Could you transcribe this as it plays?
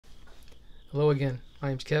Hello again, my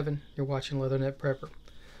name's Kevin, you're watching Leathernet Prepper.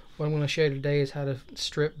 What I'm going to show you today is how to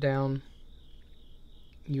strip down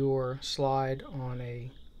your slide on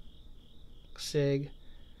a Sig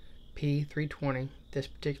P320. This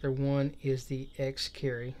particular one is the X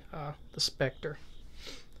carry, the Spectre.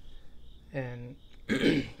 And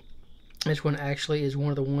this one actually is one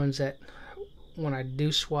of the ones that when I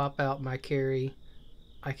do swap out my carry,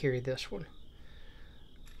 I carry this one.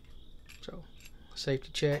 So safety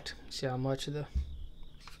checked, see how much of the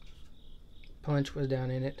punch was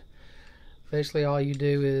down in it. Basically all you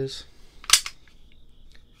do is,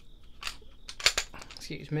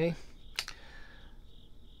 excuse me,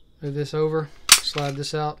 move this over, slide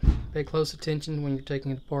this out, pay close attention when you're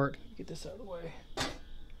taking it apart. Get this out of the way.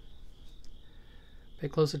 Pay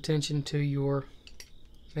close attention to your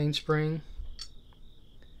mainspring.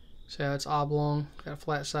 See how it's oblong, got a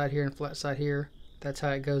flat side here and a flat side here. That's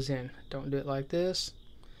how it goes in. Don't do it like this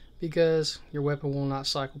because your weapon will not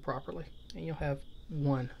cycle properly and you'll have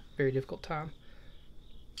one very difficult time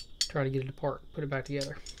trying to get it apart. Put it back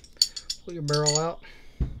together. Pull your barrel out.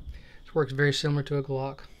 This works very similar to a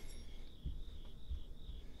Glock.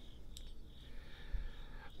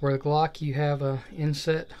 Where the Glock you have a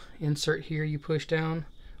insert here you push down.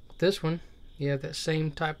 With this one you have that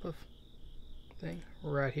same type of thing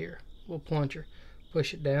right here. Little plunger.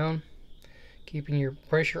 Push it down, keeping your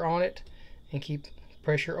pressure on it and keep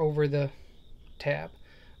pressure over the tab.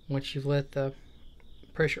 Once you've let the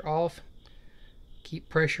pressure off, keep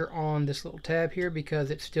pressure on this little tab here because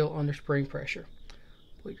it's still under spring pressure.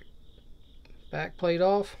 Pull your back plate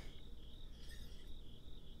off.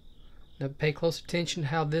 Now pay close attention to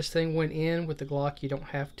how this thing went in. With the Glock you don't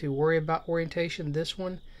have to worry about orientation. This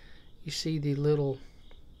one you see the little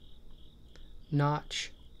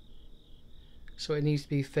notch, so it needs to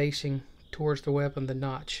be facing towards the weapon, the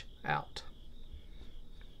notch out.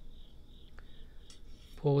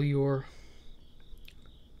 Pull your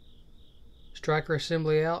striker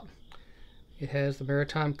assembly out. It has the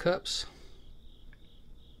maritime cups.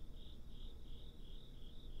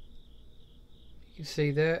 You can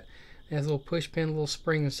see that. It has a little push pin, a little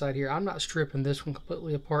spring inside here. I'm not stripping this one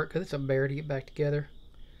completely apart because it's a bear to get back together.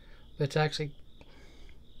 But it's actually,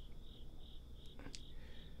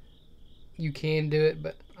 you can do it,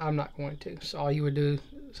 but I'm not going to. So all you would do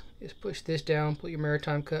is push this down, pull your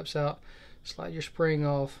maritime cups out, slide your spring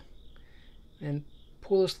off, and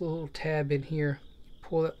pull this little tab in here.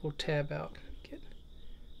 Pull that little tab out. Get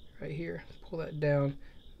right here. Pull that down.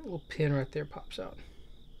 A little pin right there pops out.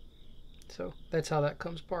 So that's how that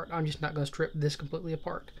comes apart. I'm just not going to strip this completely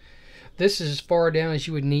apart. This is as far down as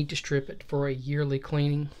you would need to strip it for a yearly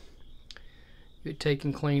cleaning. You would take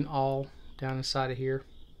and clean all down inside of here.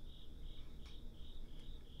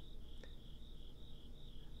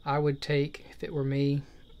 I would take, if it were me,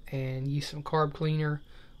 and use some carb cleaner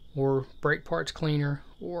or brake parts cleaner,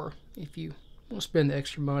 or if you want to spend the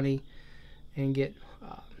extra money and get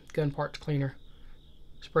gun parts cleaner,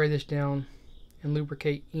 spray this down and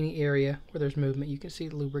lubricate any area where there's movement. You can see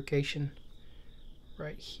the lubrication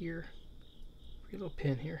right here, your little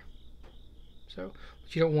pin here. So,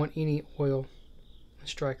 but you don't want any oil in the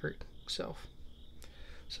striker itself.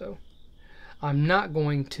 So I'm not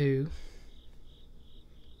going to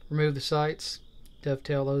remove the sights,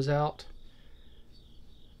 dovetail those out.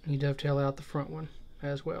 You dovetail out the front one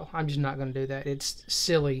as well. I'm just not going to do that. It's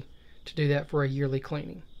silly to do that for a yearly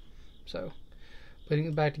cleaning. So putting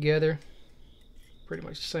it back together pretty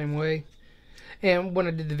much the same way. And when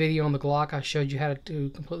I did the video on the Glock, I showed you how to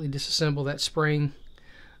completely disassemble that spring.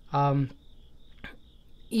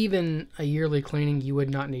 Even a yearly cleaning, you would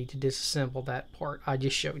not need to disassemble that part I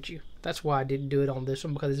just showed you. That's why I didn't do it on this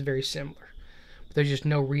one, because it's very similar. But there's just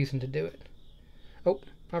no reason to do it. Oh,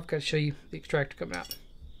 I forgot to show you the extractor coming out.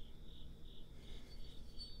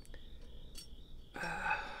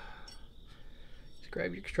 Just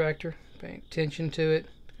grab your extractor, paying attention to it.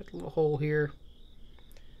 Got a little hole here.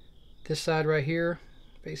 This side right here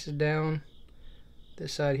faces down.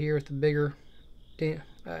 This side here with the bigger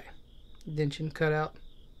dention cutout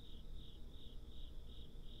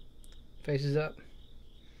faces up.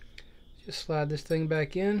 Just slide this thing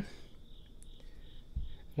back in.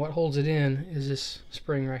 What holds it in is this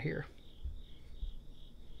spring right here.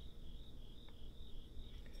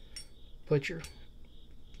 Put your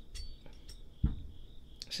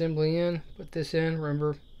assembly in, put this in,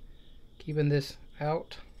 remember keeping this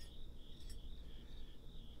out.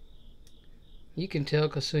 You can tell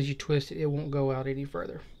because as soon as you twist it, it won't go out any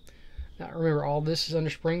further. Now remember, all this is under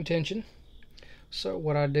spring tension. So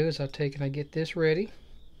what I do is I take and I get this ready.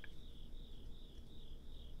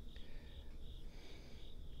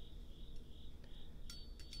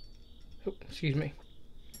 Oh, excuse me.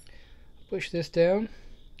 Push this down,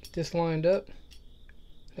 get this lined up.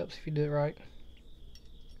 Helps if you do it right.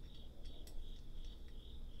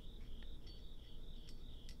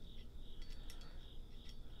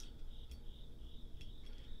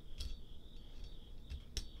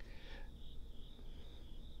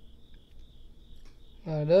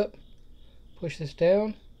 Line it up, push this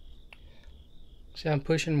down. See, I'm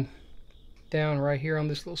pushing down right here on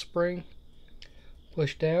this little spring.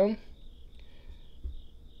 Push down,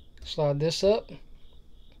 slide this up,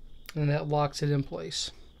 and that locks it in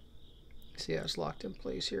place. See how it's locked in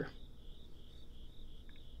place here.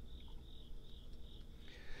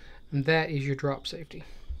 And that is your drop safety.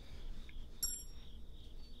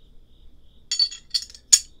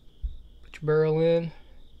 Put your barrel in,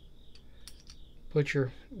 put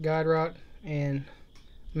your guide rod and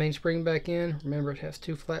main spring back in. Remember, it has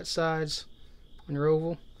 2 flat sides on your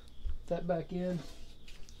oval. Put that back in.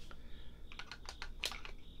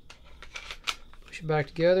 Push it back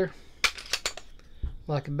together.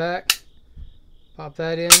 Lock it back. Pop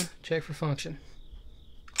that in. Check for function.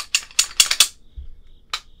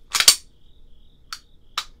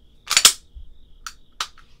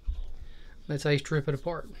 That's how you strip it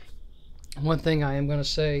apart. One thing I am going to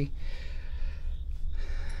say,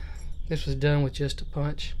 this was done with just a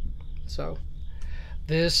punch. So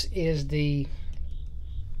this is the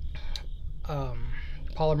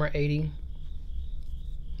Polymer 80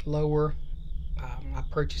 lower. I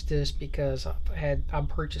purchased this because I've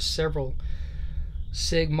purchased several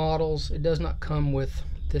Sig models. It does not come with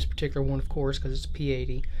this particular one, of course, because it's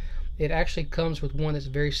P80. It actually comes with one that's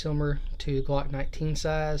very similar to Glock 19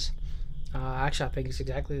 size. Actually, I think it's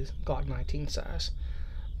exactly the Glock 19 size,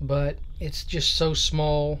 but it's just so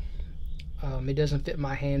small. It doesn't fit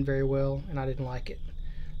my hand very well, and I didn't like it.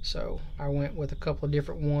 So I went with a couple of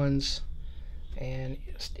different ones and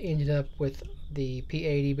ended up with the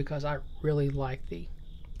P80 because I really like the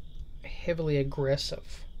heavily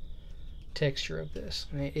aggressive texture of this.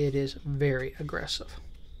 It is very aggressive.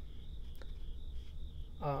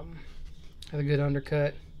 Have a good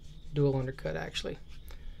undercut, dual undercut actually.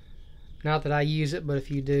 Not that I use it, but if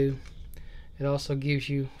you do, it also gives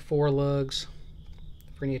you 4 lugs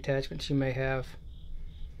for any attachments you may have.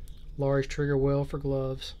 Large trigger well for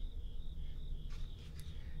gloves.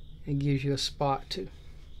 It gives you a spot to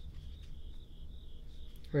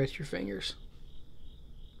rest your fingers.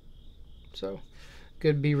 So,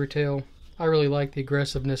 good beaver tail. I really like the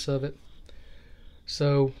aggressiveness of it.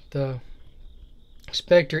 So, the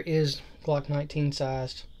Spectre is Glock 19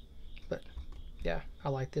 sized, but yeah, I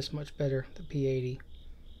like this much better, the P80.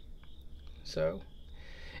 So,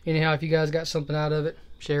 anyhow, if you guys got something out of it,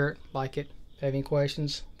 share it, like it. If you have any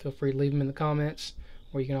questions, feel free to leave them in the comments,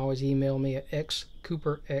 or you can always email me at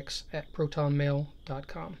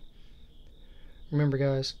xcooperx@protonmail.com. Remember,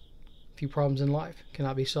 guys, few problems in life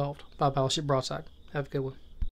cannot be solved by battleship broadside. Have a good one.